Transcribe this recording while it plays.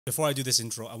Before I do this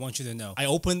intro, I want you to know, I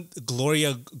opened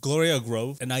Gloria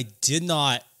Grove and I did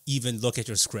not even look at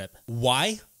your script.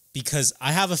 Why? Because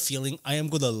I have a feeling I am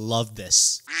gonna love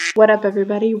this. What up,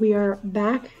 everybody? We are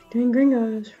back doing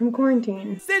Gringos from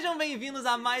quarantine. Sejam bem-vindos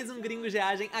a mais um Gringos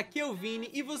Reagem. Aqui é o Vini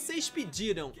e vocês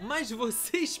pediram, mas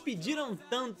vocês pediram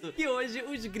tanto que hoje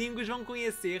os gringos vão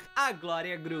conhecer a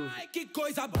Gloria Groove. Ai, que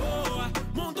coisa boa,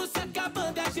 mundo se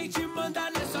acabando, a gente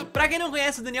manda nessa... Pra quem não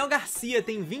conhece, o Daniel Garcia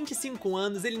tem 25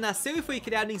 anos, ele nasceu e foi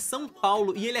criado em São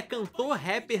Paulo e ele é cantor,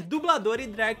 rapper, dublador e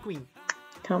drag queen.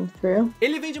 Come through.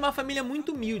 Ele vem de uma família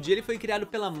muito humilde, ele foi criado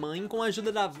pela mãe com a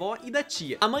ajuda da avó e da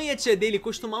tia. A mãe e a tia dele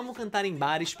costumavam cantar em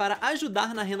bares para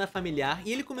ajudar na renda familiar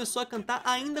e ele começou a cantar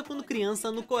ainda quando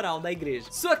criança no coral da igreja.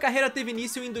 Sua carreira teve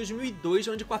início em 2002,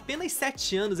 onde com apenas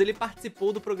 7 anos ele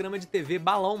participou do programa de TV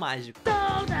Balão Mágico.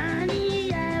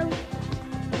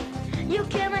 E o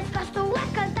que mais gosto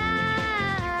é cantar.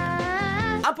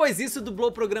 Após isso,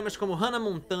 dublou programas como Hannah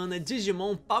Montana,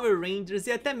 Digimon, Power Rangers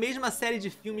e até mesmo a série de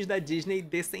filmes da Disney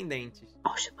Descendentes.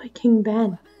 Oh, she played King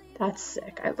Ben. That's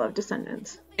sick. I love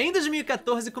Descendants. Em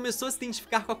 2014, começou a se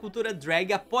identificar com a cultura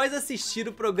drag após assistir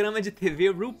o programa de TV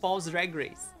RuPaul's Drag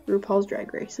Race. RuPaul's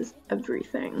Drag Race is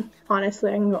everything.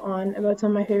 Honestly, I can go on about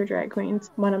some of my favorite drag queens.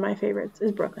 One of my favorites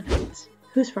is Brooklyn Heights,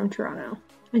 who's from Toronto.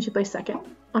 And she plays second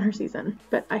on her season.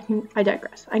 But I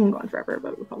digress. I can go on forever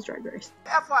about RuPaul's Drag Race.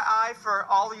 FYI for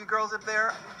all of you girls up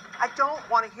there, I don't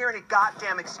want to hear any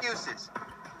goddamn excuses.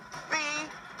 Be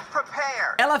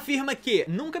prepared. Ela afirma que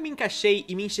nunca me encaixei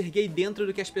e me enxerguei dentro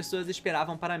do que as pessoas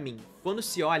esperavam para mim. Quando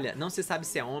se olha, não se sabe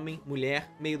se é homem, mulher,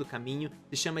 meio do caminho,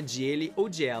 se chama de ele ou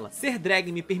de ela. Ser drag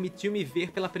me permitiu me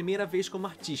ver pela primeira vez como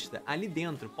artista. Ali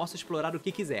dentro, posso explorar o que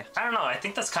quiser. I don't know, I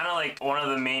think that's kind of like one of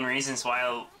the main reasons why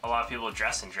a lot of people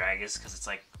dress in drag is because it's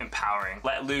like empowering.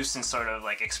 Let loose and sort of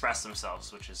like express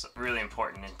themselves, which is really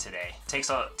important in today. Takes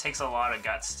a lot of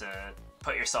guts to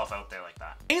put yourself out there like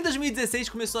that. Em 2016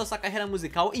 começou a sua carreira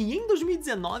musical e em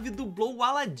 2019 dublou o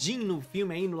Aladdin no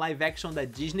filme aí, no live action da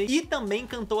Disney, e também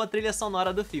cantou a trilha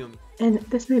sonora do filme. And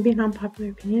this may be an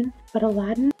unpopular opinion, but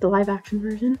Aladdin, the live action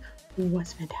version,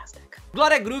 was fantastic.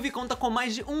 Gloria Groove conta com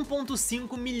mais de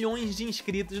 1,5 milhões de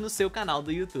inscritos no seu canal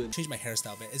do YouTube. Change my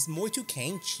hairstyle, but it's muito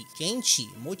quente.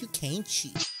 Muito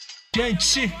quente.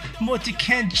 Gente, muito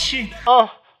quente.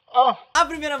 A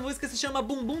primeira música se chama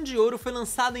Bumbum de Ouro, foi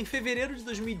lançada em fevereiro de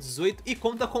 2018 e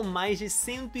conta com mais de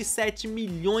 107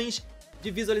 milhões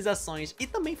de visualizações e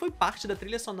também foi parte da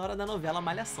trilha sonora da novela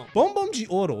Malhação. Bumbum de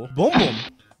Ouro. Bumbum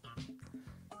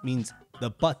means the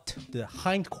butt, the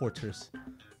hindquarters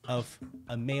of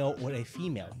a male or a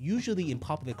female. Usually in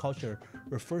popular culture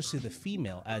refers to the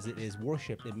female as it is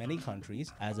worshipped in many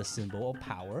countries as a symbol of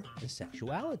power and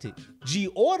sexuality. De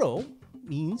Ouro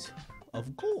means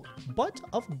of gold, butt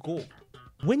of gold.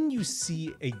 When you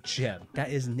see a gem that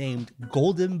is named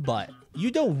Golden Butt,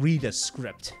 you don't read a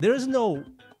script. There is no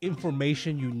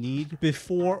information you need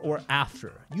before or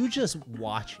after. You just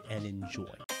watch and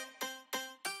enjoy.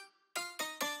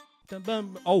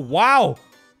 Oh, wow.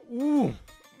 Ooh.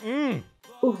 Ooh,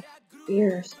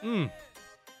 ears.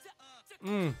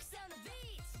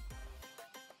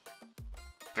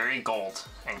 Very gold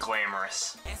and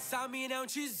glamorous.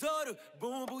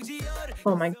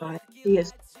 Oh my god, he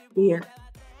is here.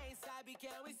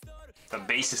 The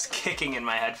bass is kicking in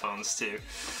my headphones too.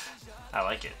 I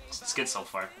like it. It's good so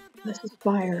far. This is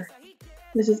fire.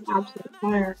 This is absolute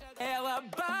fire.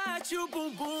 I'm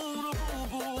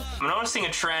noticing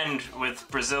a trend with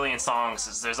Brazilian songs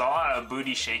is there's a lot of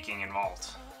booty shaking involved.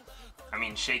 I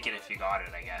mean, shake it if you got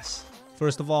it, I guess.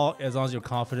 First of all, as long as you're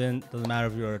confident, doesn't matter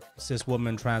if you're a cis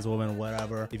woman, trans woman,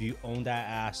 whatever. If you own that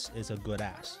ass, it's a good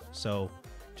ass. So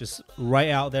just right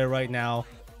out there right now,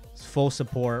 full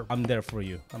support. I'm there for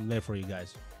you. I'm there for you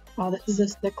guys. Oh, this is a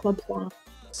sick club song.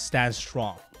 Stand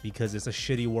strong because it's a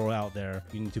shitty world out there.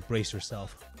 You need to brace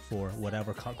yourself for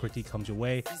whatever critique comes your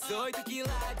way.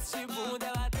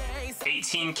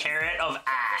 18 karat of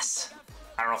ass.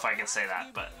 I don't know if I can say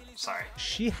that, but sorry.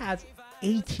 She has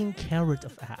 18 carats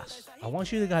of ass. I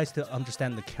want you guys to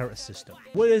understand the carat system.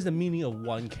 What is the meaning of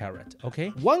 1 carat, okay?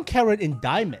 1 carat in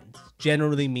diamonds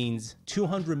generally means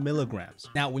 200 milligrams.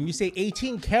 Now, when you say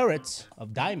 18 carats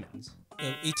of diamonds,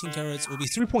 18 carats will be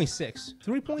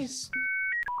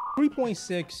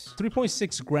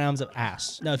 3.6 grams of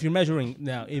ass. Now, if you're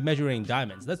measuring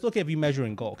diamonds, let's look at if you're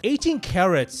measuring gold. 18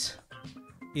 carats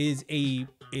is a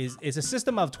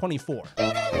system of 24.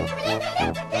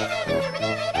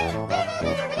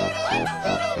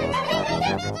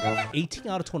 18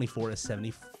 out of 24 is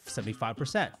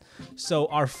 75%. So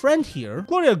our friend here,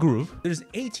 Gloria Groove, there's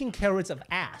 18 carats of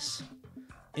ass.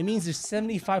 It means there's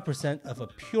 75% of a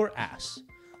pure ass.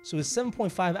 So it's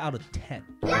 7.5 out of 10.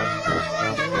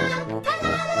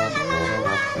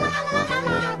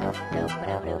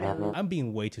 I'm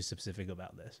being way too specific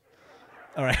about this.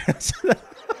 All right.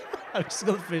 I'm just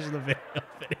gonna finish the video.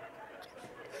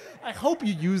 I hope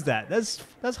you use that.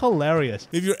 That's hilarious.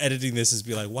 If you're editing this, is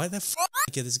be like, why the f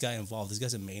get this guy involved? This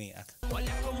guy's a maniac.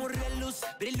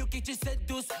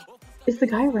 Is the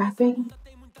guy rapping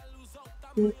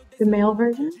the male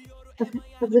version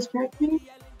of this track?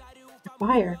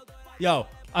 Fire. Yo,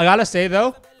 I gotta say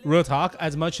though, real talk.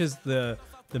 As much as the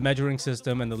measuring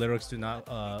system and the lyrics do not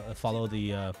follow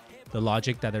the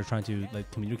logic that they're trying to like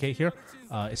communicate here,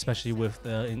 especially with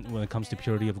when it comes to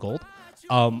purity of gold.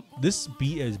 This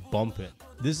beat is bumping.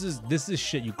 This is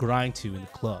shit you grind to in the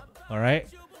club. All right,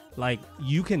 like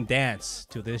you can dance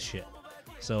to this shit.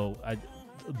 So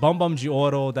Bumbum de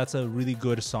Ouro, that's a really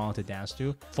good song to dance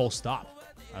to. Full stop.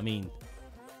 I mean,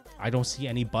 I don't see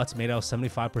any butts made out of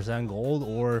 75% gold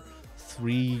or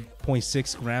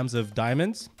 3.6 grams of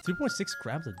diamonds. 3.6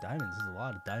 grams of diamonds is a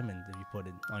lot of diamonds if you put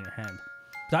it on your hand.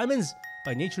 Diamonds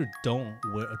by nature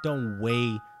don't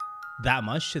weigh that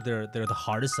much. They're the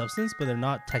hardest substance, but they're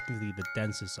not technically the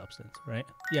densest substance, right?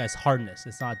 Yeah, it's hardness.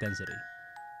 It's not density.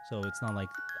 So it's not like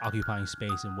occupying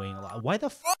space and weighing a lot. Why the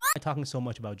f am I talking so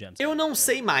much about gems? Eu não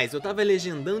sei mais, eu tava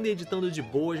legendando e editando de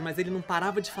boas, mas ele não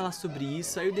parava de falar sobre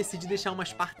isso, aí eu decidi deixar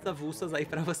umas partes avulsas aí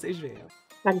pra vocês verem.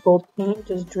 That gold paint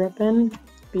just dripping.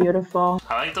 Beautiful.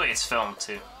 I like the way it's filmed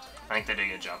too. I think they did a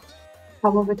good job.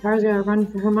 Pablo Vittar's gotta run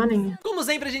for her money. Como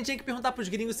sempre, a gente tinha que perguntar pros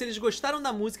gringos se eles gostaram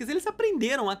da música, se eles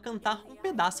aprenderam a cantar um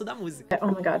pedaço da música.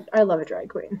 Oh my god, I love a drag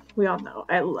queen. We all know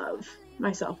I love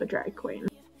myself a drag queen.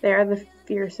 They are the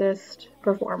fiercest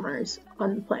performers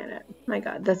on the planet. My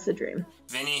god, that's the dream.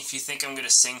 Vinny, if you think I'm gonna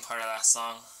sing part of that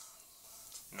song,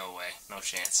 no way, no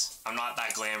chance. I'm not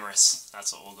that glamorous.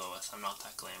 That's what we'll go with. I'm not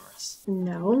that glamorous.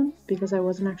 No, because I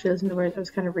wasn't actually listening to words. I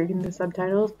was kind of reading the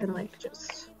subtitles and like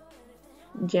just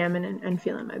jamming and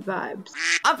feeling my vibes.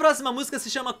 A próxima música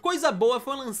se chama Coisa Boa,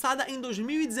 foi lançada em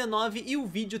 2019 e o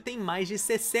vídeo tem mais de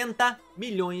 60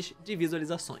 milhões de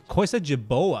visualizações. Coisa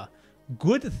Boa.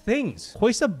 Good things.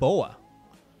 Coisa Boa.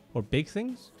 Or big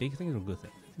things? Big things or good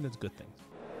things? I think that's good things.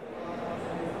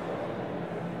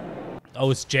 Oh,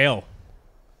 it's jail.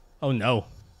 Oh no.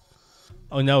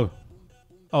 Oh no.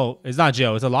 Oh, it's not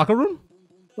jail. It's a locker room?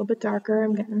 A little bit darker.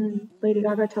 I'm getting Lady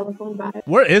Gaga telephone vibe.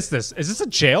 Where is this? Is this a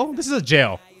jail? This is a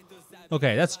jail.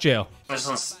 Okay, that's jail. This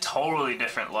one's totally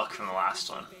different look from the last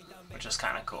one, which is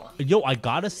kind of cool. Yo, I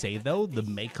gotta say though, the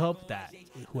makeup that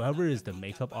whoever is the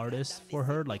makeup artist for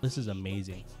her, like this is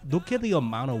amazing. Look at the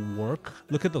amount of work.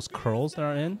 Look at those curls that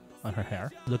are on her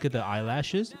hair. Look at the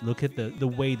eyelashes. Look at the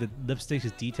way the lipstick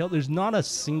is detailed. There's not a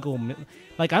single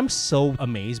like I'm so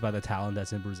amazed by the talent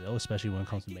that's in Brazil, especially when it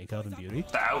comes to makeup and beauty.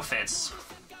 The outfits,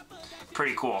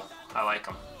 pretty cool. I like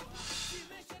them.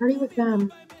 Party with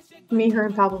them. Me, her,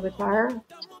 and Pablo Vittar.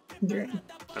 Dream.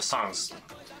 The song's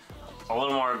a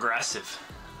little more aggressive.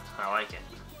 I like it.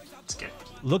 It's good.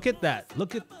 Look at that.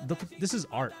 Look at this is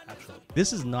art actually.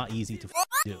 This is not easy to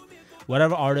do.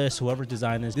 Whatever artist, whoever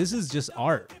designed this is just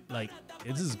art. Like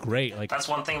this is great. Like that's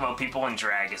one thing about people in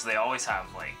drag is they always have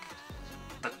like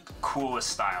the coolest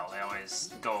style.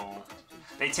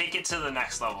 They take it to the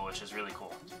next level, which is really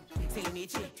cool.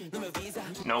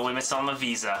 No limits on the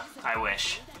visa. I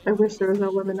wish. I wish there was no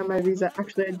limit on my visa.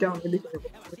 Actually, I don't.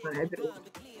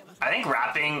 I think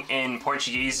rapping in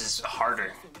Portuguese is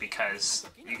harder because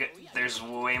there's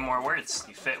way more words.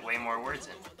 You fit way more words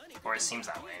in, or it seems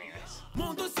that way anyways.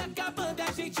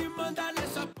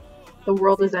 The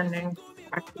world is ending.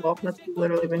 Actually, that's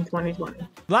literally been 2020.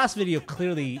 Last video,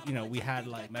 clearly, you know, we had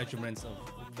like measurements of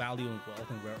value and wealth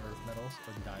and rare earth metals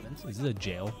or diamonds. Is this a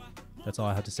jail? That's all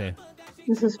I have to say.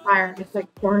 This is fire. It's like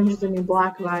Orange is the New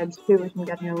Black vibes too, which I'm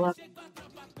getting a look.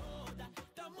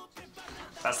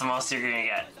 That's the most you're gonna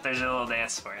get. There's a little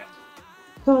dance for you.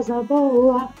 Coisa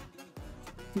Boa.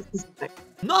 This is sick.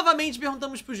 Novamente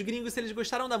perguntamos pros gringos se eles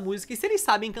gostaram da música e se eles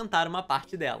sabem cantar uma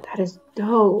parte dela. That is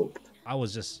dope. I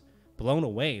was just blown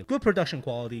away. Good production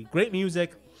quality, great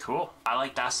music. Cool. I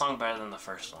like that song better than the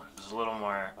first one. It was a little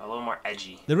more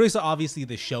edgy. The lyrics are obviously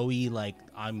the showy, like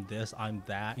I'm this, I'm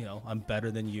that, you know, I'm better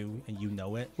than you and you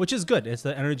know it, which is good. It's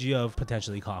the energy of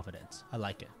potentially confidence. I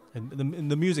like it. And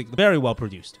the music, very well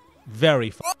produced.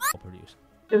 Very well produced.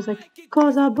 It was like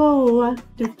Coisa Boa,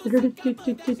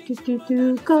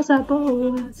 Coisa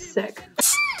Boa. Sick.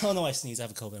 Oh no, I sneeze. I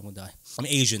have a COVID. I'm gonna die. I'm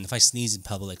Asian. If I sneeze in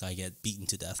public, I get beaten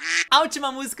to death. A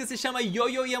última música se chama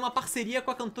YoYo e é uma parceria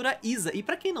com a cantora Isa. E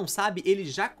pra quem não sabe,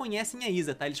 eles já conhecem a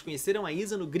Isa, tá? Eles conheceram a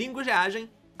Isa no Gringos Reagem,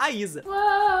 a Isa.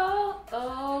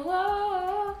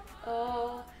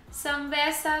 something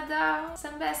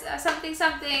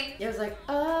something. It was like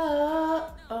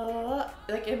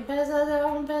like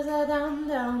empezadão.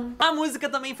 A música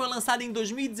também foi lançada em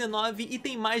 2019 e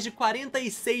tem mais de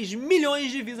 46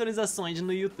 milhões de visualizações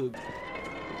no YouTube.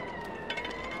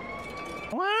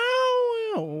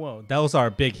 Wow, those are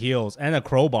big heels and a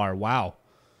crowbar. Wow,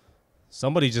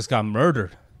 somebody just got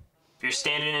murdered. If you're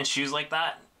standing in shoes like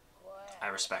that, I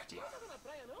respect you.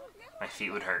 My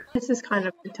feet would hurt. This is kind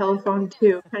of a telephone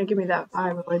too. Kind of give me that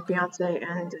vibe of like Beyonce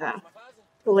and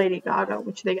Lady Gaga,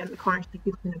 which they get in the car and she's like,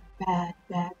 "You've been a bad,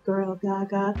 bad girl,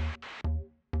 Gaga."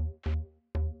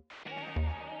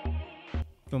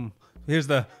 Here's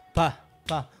the ba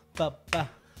ba ba ba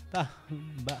ba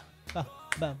ba ba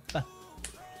ba ba.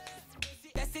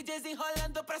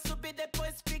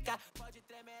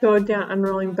 Going down,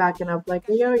 unrolling, backing up like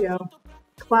a yo-yo.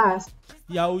 Class.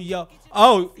 Yo-yo.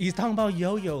 Oh, he's talking about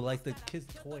yo-yo, like the kid's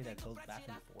toy that goes back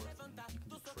and forth and you can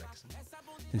do tricks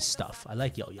and stuff. I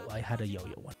like yo-yo. I had a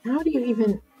yo-yo one. How do you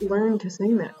even learn to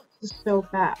sing that? This is so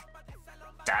bad.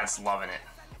 Dad's loving it.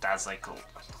 Dad's like, cool.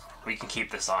 We can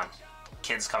keep this on.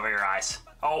 Kids, cover your eyes.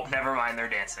 Oh, never mind, they're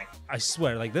dancing. I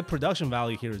swear, like the production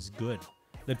value here is good.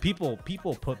 The people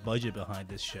put budget behind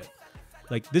this shit.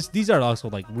 Like these are also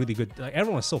like really good. Like,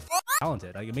 everyone's so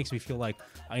talented. Like it makes me feel like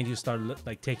I need to start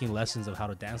like taking lessons of how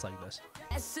to dance like this.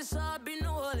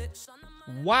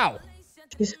 Wow.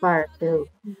 She's fire too.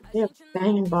 They have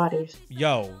banging bodies.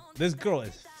 Yo, this girl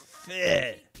is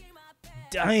fit.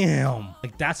 Damn.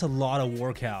 Like that's a lot of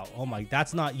workout. Oh my,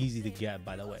 that's not easy to get,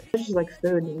 by the way. It's just like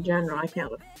food in general. I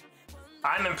can't live.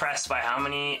 I'm impressed by how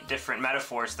many different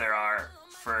metaphors there are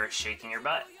for shaking your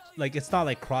butt. Like it's not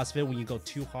like CrossFit when you go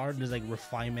too hard. There's like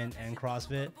refinement and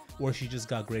CrossFit, or she just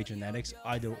got great genetics.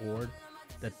 Either or,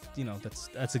 that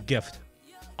that's a gift.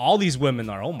 All these women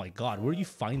are. Oh my God, where do you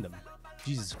find them?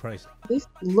 Jesus Christ. These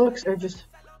looks are just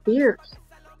fierce.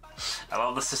 I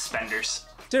love the suspenders.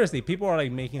 Seriously, people are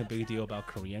like making a big deal about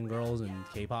Korean girls and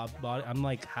K-pop body. I'm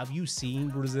like, have you seen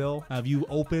Brazil? Have you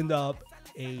opened up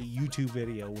a YouTube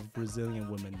video with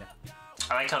Brazilian women now?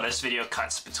 I like how this video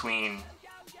cuts between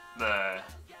the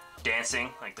dancing,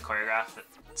 like the choreographed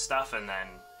stuff, and then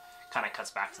kind of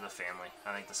cuts back to the family.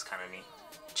 I think this is kind of neat.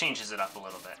 Changes it up a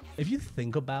little bit. If you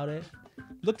think about it,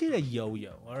 look at a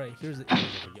yo-yo. All right, here's the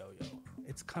image of a yo-yo.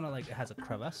 It's kind of like it has a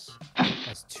crevice. It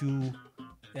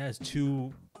has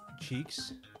two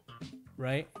cheeks,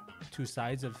 right? Two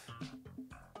sides of,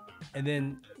 and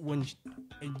then when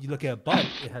you look at a butt,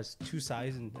 it has two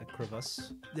sides and a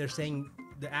crevice. They're saying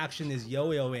the action is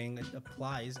yo-yoing. It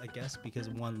applies, I guess, because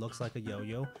one looks like a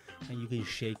yo-yo and you can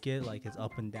shake it like it's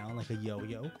up and down like a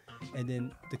yo-yo. And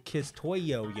then the kid's toy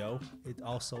yo-yo, it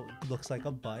also looks like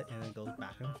a butt and it goes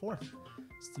back and forth.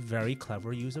 It's a very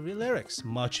clever use of your lyrics.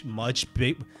 Much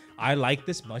big. I like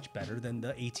this much better than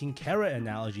the 18-karat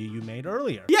analogy you made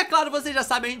earlier. E é claro, vocês já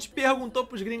sabem, a gente perguntou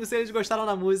pros gringos se eles gostaram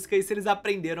da música e se eles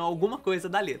aprenderam alguma coisa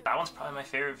da letra. That one's probably my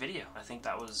favorite video. I think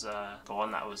that was the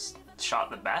one that was shot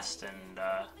the best, and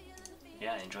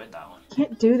yeah, I enjoyed that one. You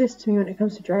can't do this to me when it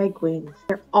comes to drag queens.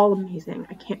 They're all amazing.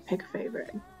 I can't pick a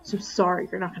favorite. So sorry,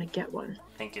 you're not gonna get one.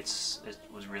 I think it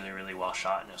was really well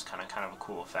shot, and it was kind of a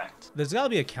cool effect. There's gotta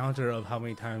be a counter of how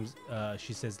many times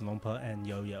she says lompa and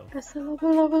yo-yo. I said lompa,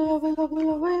 lompa, lompa, lompa,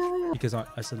 lompa, yo-yo. Because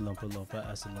I said lompa, lompa,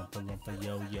 I said lompa, lompa,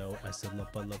 yo-yo, I said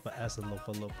lompa, lompa, I said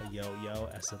lompa, lompa, yo-yo,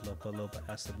 I said lompa, lompa,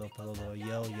 I said lompa, lompa,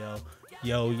 yo-yo,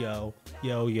 yo-yo,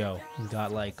 yo-yo. We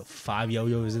got like 5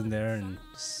 yo-yos in there and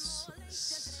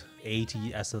 8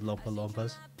 I said lompa,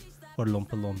 lompas or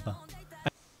lompa, lompa.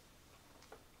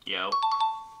 Yo.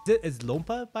 Is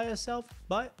lompa by itself,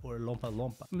 but or lompa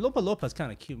lompa? Lompa lompa is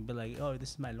kind of cute, but like, oh, this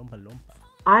is my lompa lompa.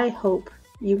 I hope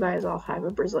you guys all have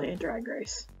a Brazilian drag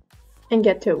race and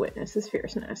get to witness this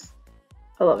fierceness.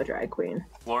 I love a drag queen.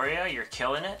 Gloria, you're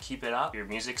killing it. Keep it up. Your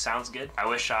music sounds good. I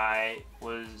wish I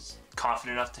was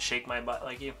confident enough to shake my butt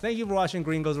like you. Thank you for watching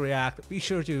Gringos React. Be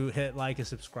sure to hit like and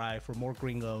subscribe for more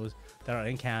gringos that are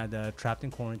in Canada, trapped in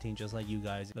quarantine just like you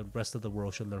guys. The rest of the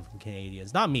world should learn from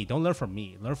Canadians. Not me. Don't learn from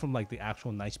me. Learn from like the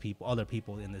actual nice people, other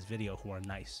people in this video who are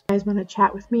nice. If you guys want to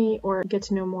chat with me or get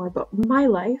to know more about my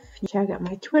life, check out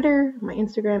my Twitter, my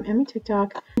Instagram, and my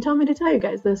TikTok. And tell me to tell you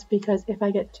guys this, because if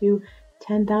I get to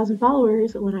 10,000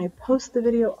 followers when I post the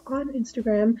video on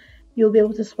Instagram, you'll be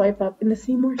able to swipe up in the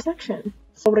See More section.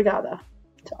 Obrigada.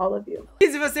 to all of you.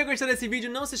 E se você gostou desse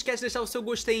vídeo, não se esquece de deixar o seu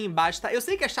gostei aí embaixo, tá? Eu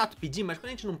sei que é chato pedir, mas quando a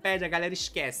gente não pede, a galera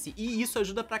esquece. E isso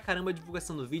ajuda pra caramba a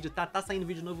divulgação do vídeo, tá? Tá saindo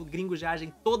vídeo novo Gringos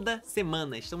Reagem toda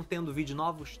semana. Estão tendo vídeos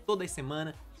novos toda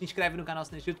semana. Se inscreve no canal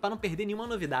se não é inscrito pra não perder nenhuma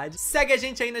novidade. Segue a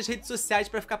gente aí nas redes sociais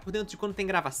pra ficar por dentro de quando tem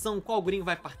gravação, qual gringo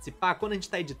vai participar, quando a gente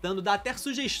tá editando. Dá até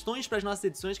sugestões pras nossas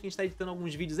edições, que a gente tá editando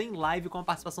alguns vídeos em live com a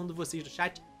participação de vocês do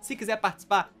chat. Se quiser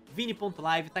participar,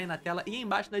 vini.live, tá aí na tela e aí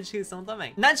embaixo na descrição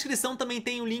também. Na descrição também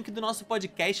tem o link do nosso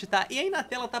podcast, tá? E aí na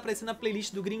tela tá aparecendo a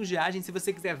playlist do Gringos Reagem, se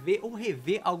você quiser ver ou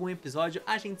rever algum episódio.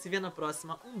 A gente se vê na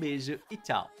próxima. Um beijo e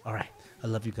tchau. All right. I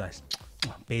love you guys.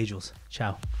 Beijos.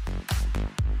 Ciao.